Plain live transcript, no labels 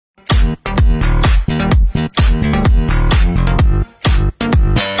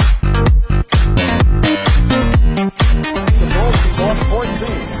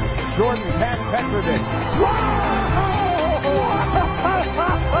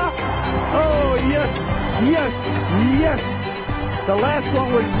Yes, yes. The last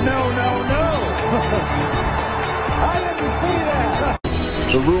one was no, no, no. I didn't see that.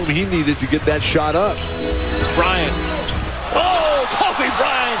 The room he needed to get that shot up. Bryant. Oh, Kobe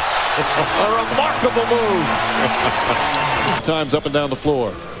Bryant. A remarkable move. Times up and down the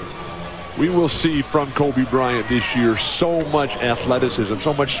floor. We will see from Kobe Bryant this year so much athleticism,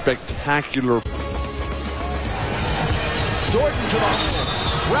 so much spectacular. Jordan to the hole.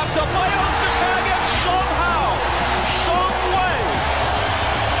 Wrapped up by Ostertag, and somehow, some way,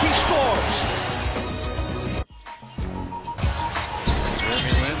 he scores.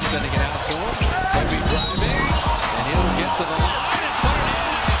 Jeremy Lin sending it out to him. Kobe driving, and he'll get to the line and put it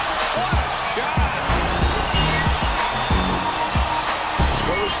in. What a shot!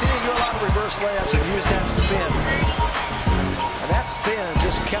 Well, we've seen him do a lot of reverse layups and use that spin. And that spin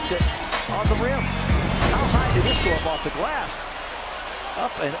just kept it on the rim. How high did this go up off the glass?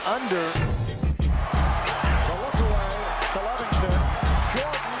 Up and under. The look away to Livingston.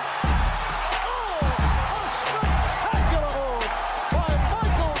 Jordan. Oh, a spectacular move by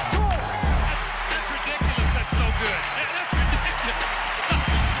Michael Jordan. That's ridiculous. That's so good. That's ridiculous.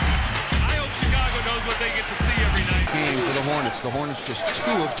 I hope Chicago knows what they get to see every night. Game for the Hornets. The Hornets just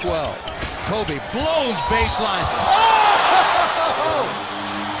 2 of 12. Kobe blows baseline. Oh!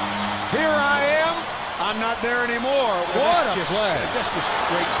 Here I am. I'm not there anymore. What a play. Just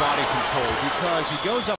great body control because he goes up.